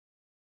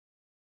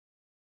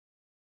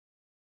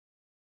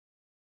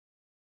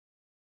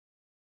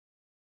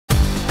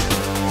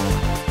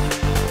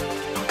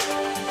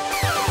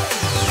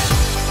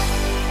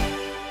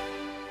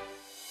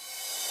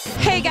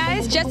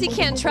guys, Jesse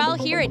Cantrell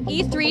here at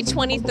E3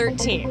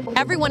 2013.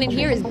 Everyone in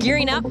here is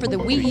gearing up for the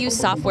Wii U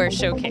software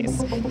showcase.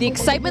 The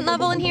excitement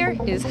level in here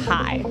is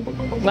high.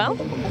 Well,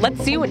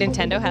 let's see what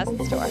Nintendo has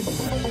in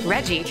store.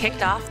 Reggie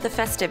kicked off the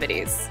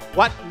festivities.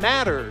 What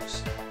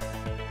matters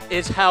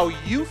is how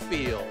you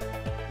feel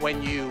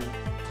when you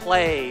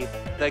play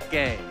the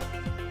game.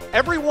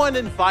 Everyone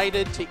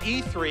invited to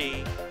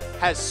E3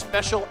 has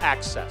special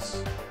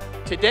access.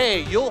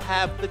 Today, you'll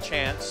have the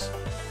chance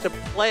to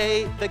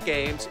play the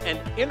games and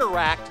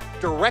interact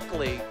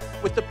directly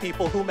with the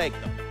people who make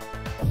them.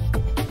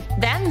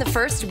 Then the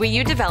first Wii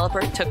U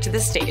developer took to the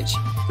stage,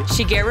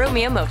 Shigeru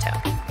Miyamoto.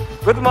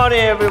 Good morning,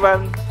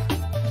 everyone.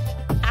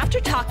 After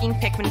talking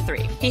Pikmin 3,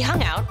 he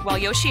hung out while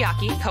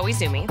Yoshiaki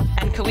Koizumi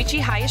and Koichi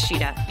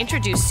Hayashida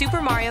introduced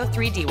Super Mario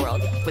 3D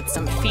World with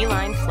some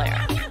feline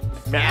flair.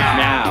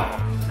 Now.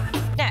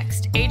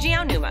 Next, Eiji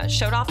Aonuma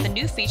showed off the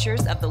new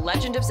features of The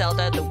Legend of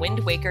Zelda The Wind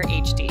Waker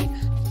HD,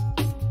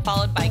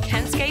 followed by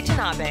Kensuke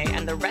Tanabe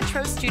and the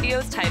Retro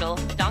Studios title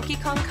Donkey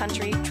Kong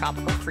Country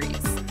Tropical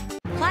Freeze.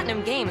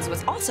 Platinum Games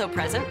was also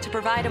present to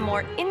provide a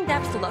more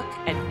in-depth look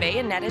at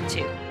Bayonetta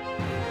 2.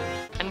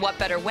 And what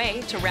better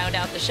way to round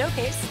out the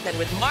showcase than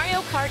with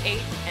Mario Kart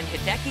 8 and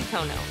Hideki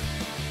Kono.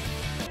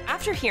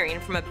 After hearing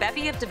from a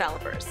bevy of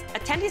developers,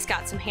 attendees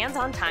got some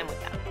hands-on time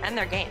with them and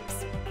their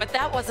games. But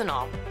that wasn't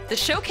all. The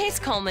showcase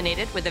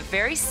culminated with a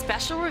very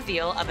special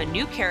reveal of a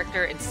new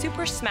character in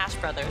Super Smash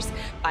Bros.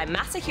 By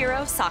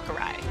Masahiro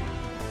Sakurai.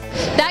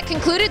 That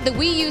concluded the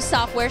Wii U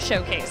software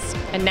showcase.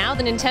 And now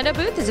the Nintendo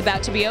booth is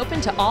about to be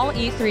open to all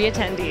E3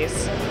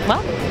 attendees.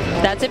 Well,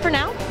 that's it for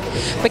now.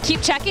 But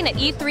keep checking at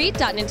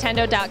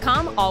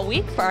e3.nintendo.com all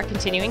week for our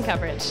continuing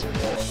coverage.